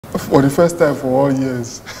for the first time for all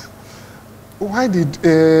years. Why did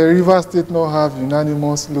Rivers State not have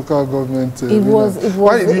unanimous local government?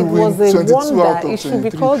 Why did he win 22 out of 23? It should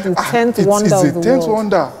be called the 10th wonder of the world. It's a 10th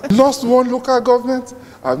wonder. Lost one local government?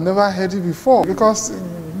 I've never heard it before. Because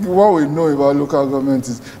what we know about local government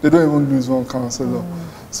is they don't even lose one councillor.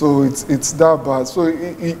 So it's that bad. So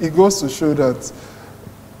it goes to show that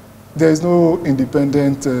there is no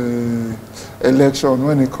independent election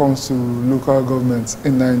when it comes to local governments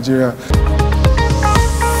in Nigeria.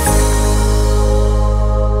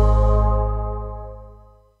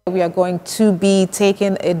 We are going to be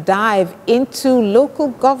taking a dive into local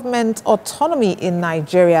government autonomy in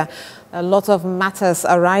Nigeria. A lot of matters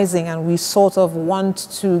arising, and we sort of want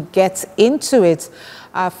to get into it.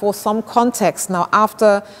 For some context, now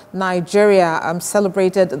after Nigeria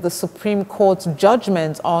celebrated the Supreme Court's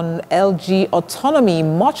judgment on LG autonomy,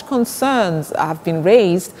 much concerns have been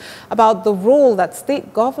raised about the role that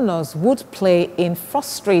state governors would play in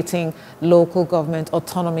frustrating local government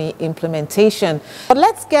autonomy implementation. But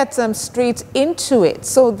let's get straight into it.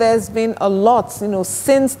 So there's been a lot,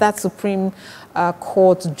 since that Supreme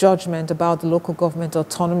Court judgment about the local government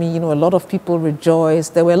autonomy. A lot of people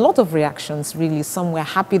rejoiced. There were a lot of reactions, really. Some were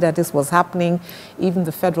happy that this was happening. Even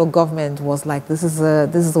the federal government was like, this is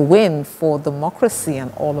a win for democracy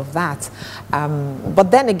and all of that. But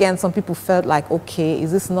then again, some people felt like, okay,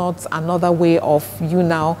 is this not another way of you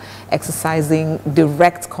now exercising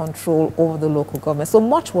direct control over the local government? So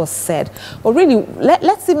much was said. But really,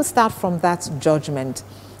 let's even start from that judgment.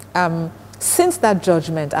 Since that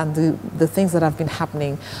judgment and the things that have been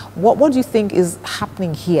happening, what do you think is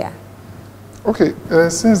happening here? Okay,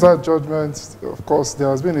 since that judgment, of course, there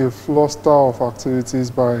has been a fluster of activities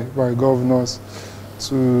by governors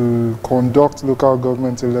to conduct local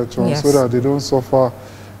government elections, so that they don't suffer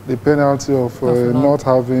the penalty of not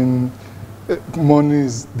having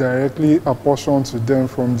monies directly apportioned to them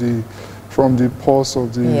from the purse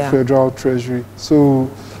of the Federal Treasury. So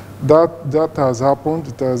that has happened.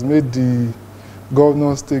 It has made the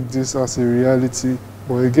governors take this as a reality.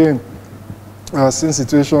 But again, I've seen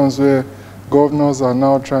situations where governors are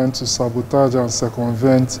now trying to sabotage and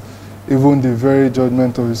circumvent even the very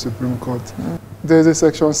judgment of the Supreme Court. There's a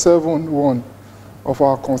section 7(1) of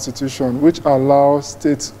our Constitution which allows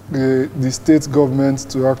the state government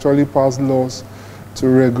to actually pass laws to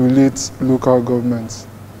regulate local governments.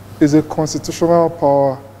 It's a constitutional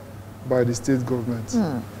power by the state government.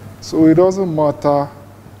 So it doesn't matter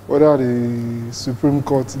whether the Supreme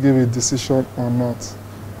Court gave a decision or not.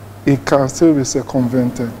 It can still be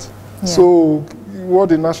circumvented. So what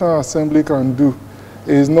the National Assembly can do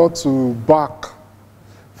is not to back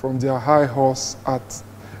from their high horse at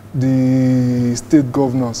the state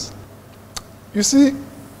governors. You see,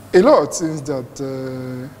 a lot of things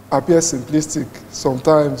that appear simplistic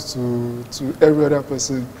sometimes to every other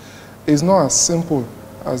person is not as simple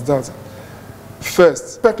as that. First,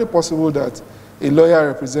 it's perfectly possible that a lawyer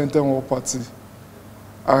represented one party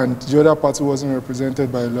and the other party wasn't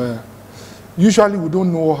represented by a lawyer. Usually, we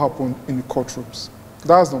don't know what happened in the courtrooms.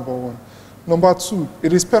 That's number one. Number two,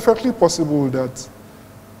 it is perfectly possible that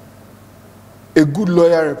a good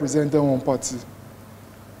lawyer represented one party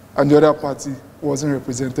and the other party wasn't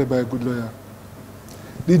represented by a good lawyer.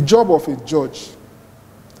 The job of a judge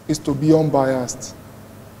is to be unbiased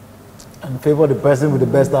and favor the person with the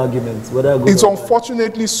best arguments. Whether it's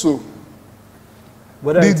unfortunately so.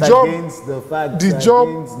 Whether it's against the facts,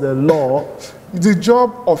 against the law. The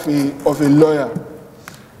job of a lawyer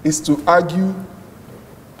is to argue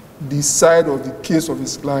the side of the case of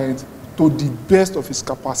his client to the best of his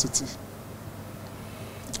capacity.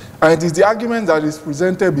 And it is the argument that is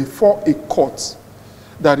presented before a court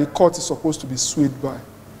that the court is supposed to be swayed by.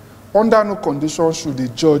 Under no condition should the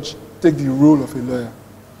judge take the role of a lawyer.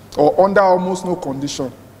 Or under almost no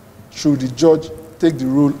condition should the judge take the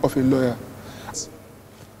role of a lawyer.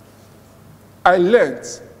 I learned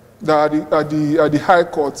that at the High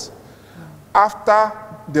Court, after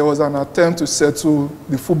there was an attempt to settle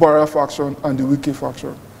the Fubara faction and the Wike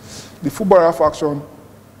faction, the Fubara faction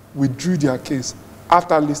withdrew their case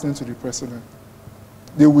after listening to the precedent.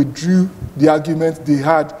 They withdrew the argument they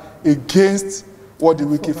had against what the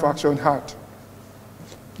Wike faction had.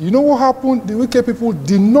 You know what happened? The Wike people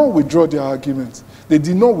did not withdraw their argument. They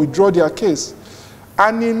did not withdraw their case.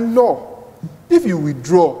 And in law, if you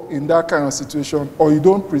withdraw in that kind of situation or you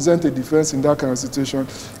don't present a defense in that kind of situation,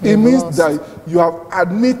 it means that you have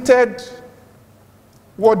admitted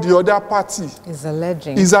what the other party is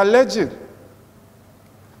alleging.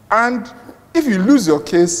 And if you lose your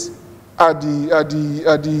case at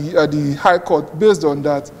the High Court based on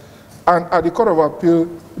that, and at the Court of Appeal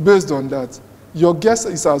based on that, your guess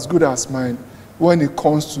is as good as mine when it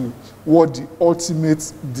comes to what the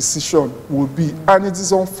ultimate decision will be. And it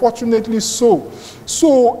is unfortunately so.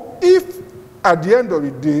 So if at the end of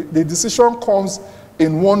the day, the decision comes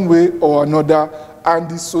in one way or another, and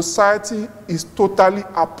the society is totally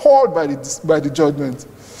appalled by the judgment,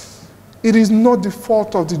 it is not the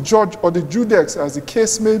fault of the judge or the judex, as the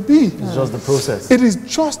case may be. It's just the process. It is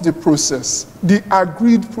just the process, the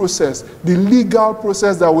agreed process, the legal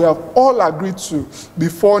process that we have all agreed to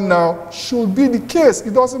before now should be the case.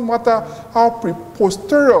 It doesn't matter how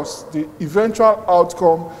preposterous the eventual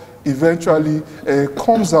outcome eventually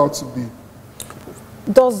comes out to be.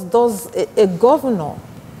 Does a governor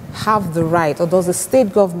have the right, or does a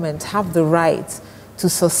state government have the right to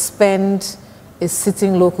suspend a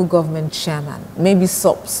sitting local government chairman, maybe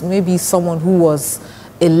someone who was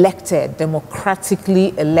elected,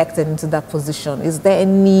 democratically elected into that position? Is there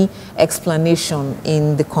any explanation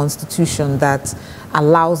in the Constitution that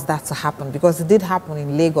allows that to happen? Because it did happen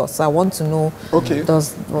in Lagos. So I want to know, okay.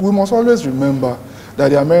 We must always remember that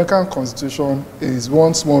the American Constitution is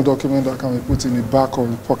one small document that can be put in the back of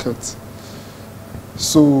the pocket.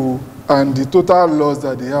 So, and the total laws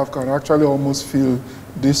that they have can actually almost fill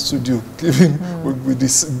this studio, given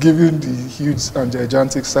the huge and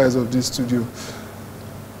gigantic size of this studio.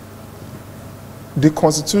 The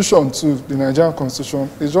Constitution too, the Nigerian Constitution,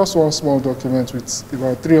 is just one small document with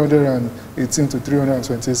about 318 to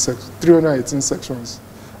 318 sections,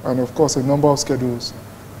 and of course a number of schedules.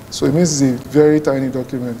 So it means it's a very tiny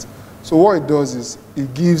document. So what it does is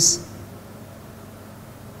it gives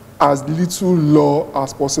as little law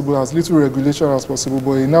as possible, as little regulation as possible,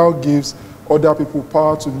 but it now gives other people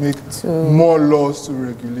power to make more laws to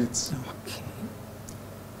regulate. Okay.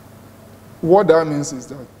 What that means is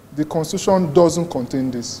that the Constitution doesn't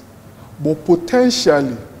contain this, but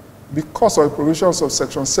potentially, because of the provisions of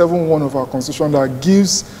Section 7(1) of our Constitution that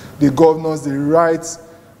gives the governors the right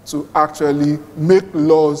to actually make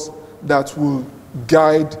laws that will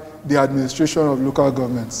guide the administration of local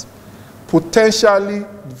governments. Potentially,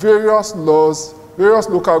 various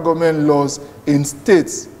local government laws in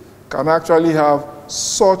states can actually have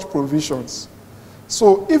such provisions.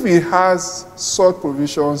 So if it has such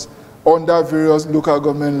provisions under various local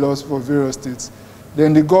government laws for various states,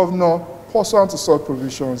 then the governor, pursuant to such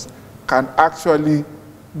provisions, can actually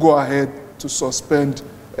go ahead to suspend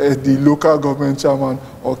the local government chairman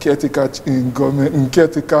or caretaker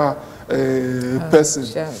person.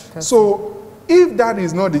 So if that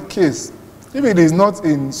is not the case, if it is not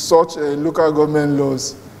in such local government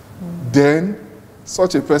laws, then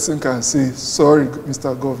such a person can say, sorry,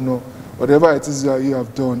 Mr. Governor, whatever it is that you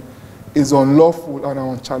have done is unlawful and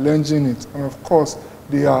I'm challenging it. And of course,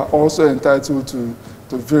 they are also entitled to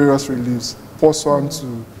various reliefs pursuant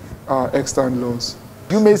to extant laws.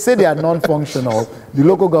 You may say they are non-functional, the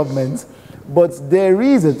local governments, but there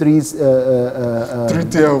is a three-tier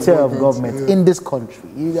of government in this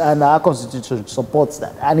country, and our Constitution supports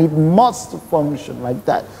that, and it must function like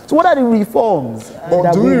that. So what are the reforms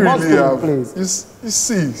that we must put in place? You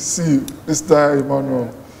see, Mr. Emmanuel,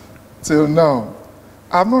 till now,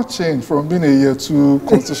 I've not changed from being a year 2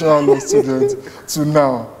 constitutional law student to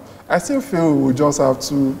now. I still feel we just have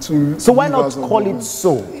to so why not call it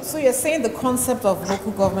so? So you're saying the concept of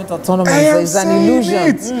local government autonomy is an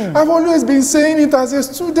illusion? I've always been saying it as a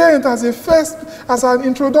student, as an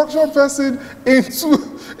introduction person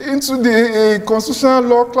into the constitutional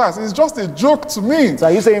law class. It's just a joke to me. So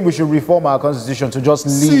are you saying we should reform our constitution to just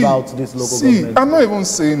leave out this local government? I'm not even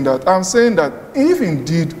saying that. I'm saying that if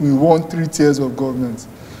indeed we want 3 tiers of government,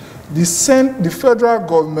 the federal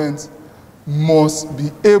government must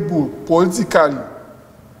be able politically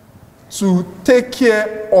to take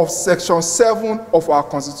care of Section 7 of our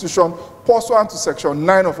Constitution, pursuant to Section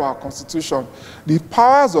 9 of our Constitution. The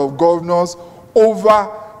powers of governors over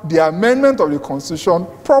the amendment of the Constitution,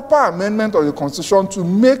 proper amendment of the Constitution to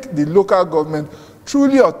make the local government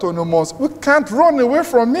truly autonomous. We can't run away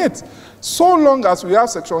from it. So long as we have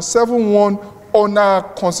Section 7(1) on our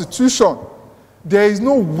Constitution, there is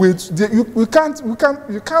no way you can't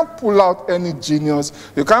pull out any genius.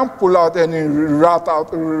 You can't pull out any rabbit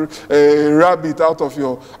out of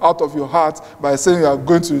your heart by saying you are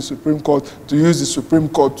going to the Supreme Court to use the Supreme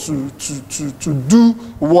Court to do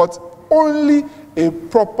what only a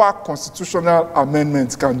proper constitutional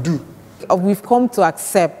amendment can do. We've come to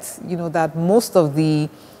accept, that most of the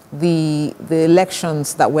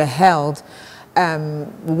elections that were held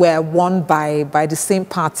were won by the same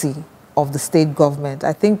party of the state government.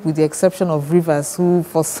 I think with the exception of Rivers, who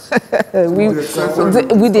for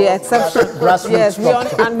with the exception, yes,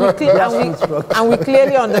 we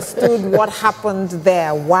clearly understood what happened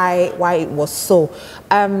there, why it was so.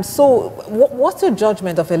 So what's your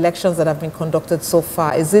judgment of elections that have been conducted so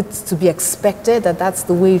far? Is it to be expected that that's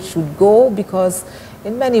the way it should go? Because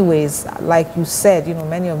in many ways, like you said,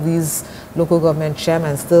 many of these local government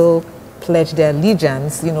chairmen still pledge their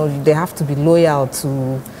allegiance. They have to be loyal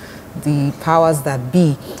to the powers that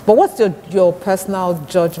be. But what's your personal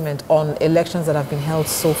judgment on elections that have been held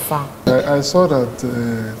so far? I saw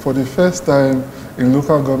that for the first time in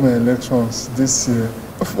local government elections this year,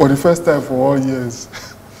 for the first time for all years,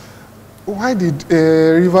 why did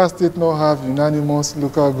Rivers State not have unanimous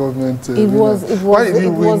local government winners? Why did he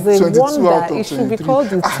win 22 out of 23? It should be called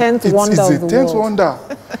the 10th wonder of the world. It's a 10th wonder.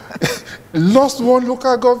 Lost one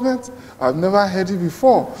local government? I've never heard it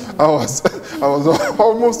before. I was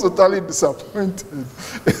almost totally disappointed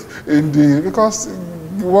because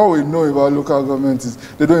what we know about local government is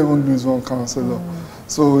they don't even lose one councillor.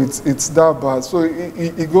 So it's that bad. So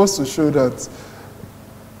it goes to show that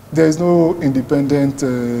there is no independent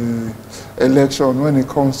election when it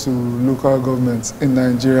comes to local governments in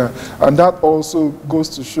Nigeria. And that also goes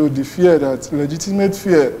to show the fear, that legitimate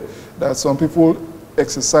fear that some people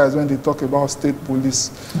exercise when they talk about state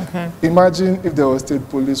police. Okay. Imagine if there was state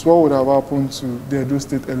police, what would have happened to the Edo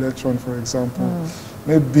state election, for example?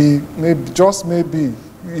 Maybe, just maybe,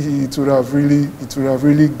 it would have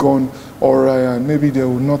really gone all right, and maybe there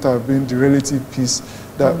would not have been the relative peace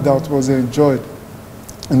that was enjoyed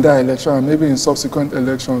in that election, and maybe in subsequent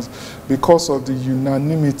elections, because of the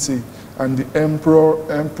unanimity and the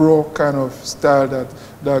emperor kind of style that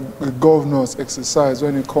the governors exercise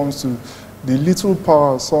when it comes to the little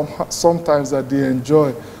power sometimes that they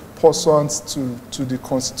enjoy pursuant to the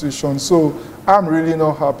Constitution. So I'm really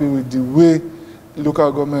not happy with the way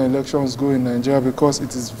local government elections go in Nigeria, because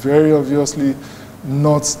it is very obviously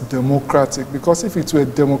not democratic. Because if it were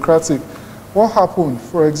democratic, what happened?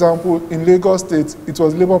 For example, in Lagos State, it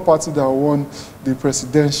was Labour Party that won the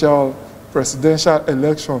presidential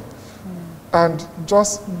election. And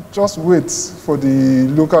just wait for the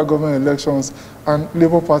local government elections, and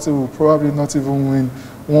Labour Party will probably not even win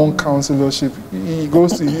one councillorship.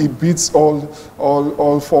 It beats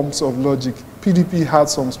all forms of logic. PDP had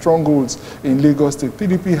some strongholds in Lagos State.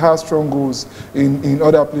 PDP has strongholds in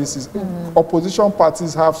other places. Opposition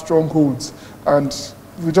parties have strongholds, and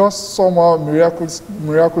we just somehow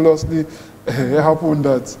miraculously happened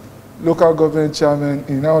that local government chairmen,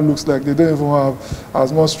 it now looks like they don't even have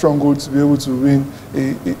as much stronghold to be able to win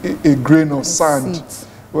a grain of sand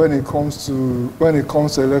when it comes to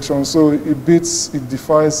elections. So it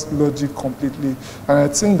defies logic completely, and I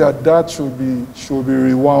think that should be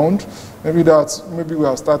rewound. Maybe we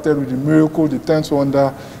have started with the miracle, the 10th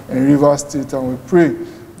wonder in Rivers State, and we pray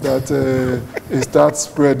that it starts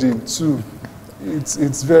spreading too.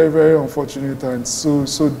 It's very, very unfortunate, and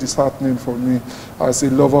so disheartening for me as a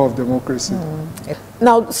lover of democracy.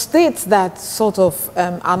 Now, states that states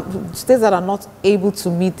that are not able to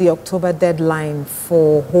meet the October deadline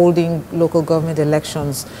for holding local government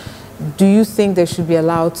elections, do you think they should be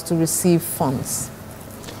allowed to receive funds?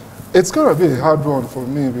 It's going to be a hard one for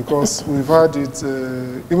me, because we've had it,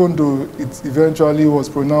 even though it eventually was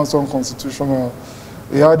pronounced unconstitutional,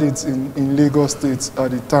 we had it in Lagos State at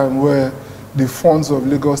the time where the funds of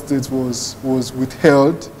Lagos State was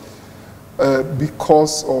withheld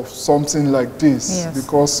because of something like this. Yes.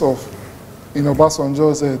 Because of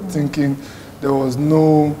Obasanjo's thinking there was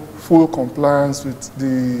no full compliance with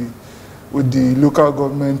the local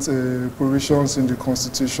government provisions in the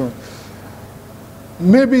Constitution.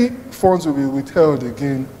 Maybe funds will be withheld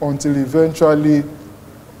again until eventually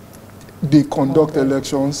they conduct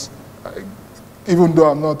elections, even though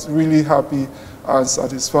I'm not really happy and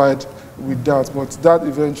satisfied with that, but that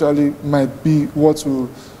eventually might be what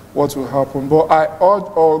will happen. But I urge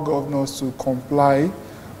all governors to comply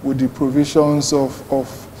with the provisions of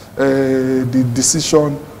the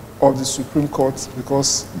decision of the Supreme Court,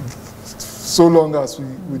 because so long as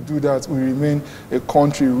we do that, we remain a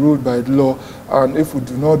country ruled by law. And if we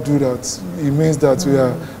do not do that, it means that we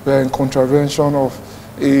are in contravention of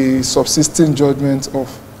a subsisting judgment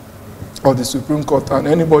of the Supreme Court, and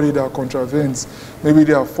anybody that contravenes, maybe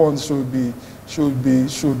their funds should be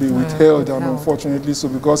withheld. And unfortunately, so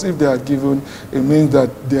because if they are given, it means that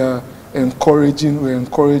we're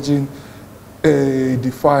encouraging a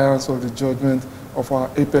defiance of the judgment of our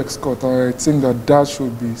apex court. And I think that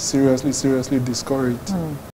should be seriously discouraged.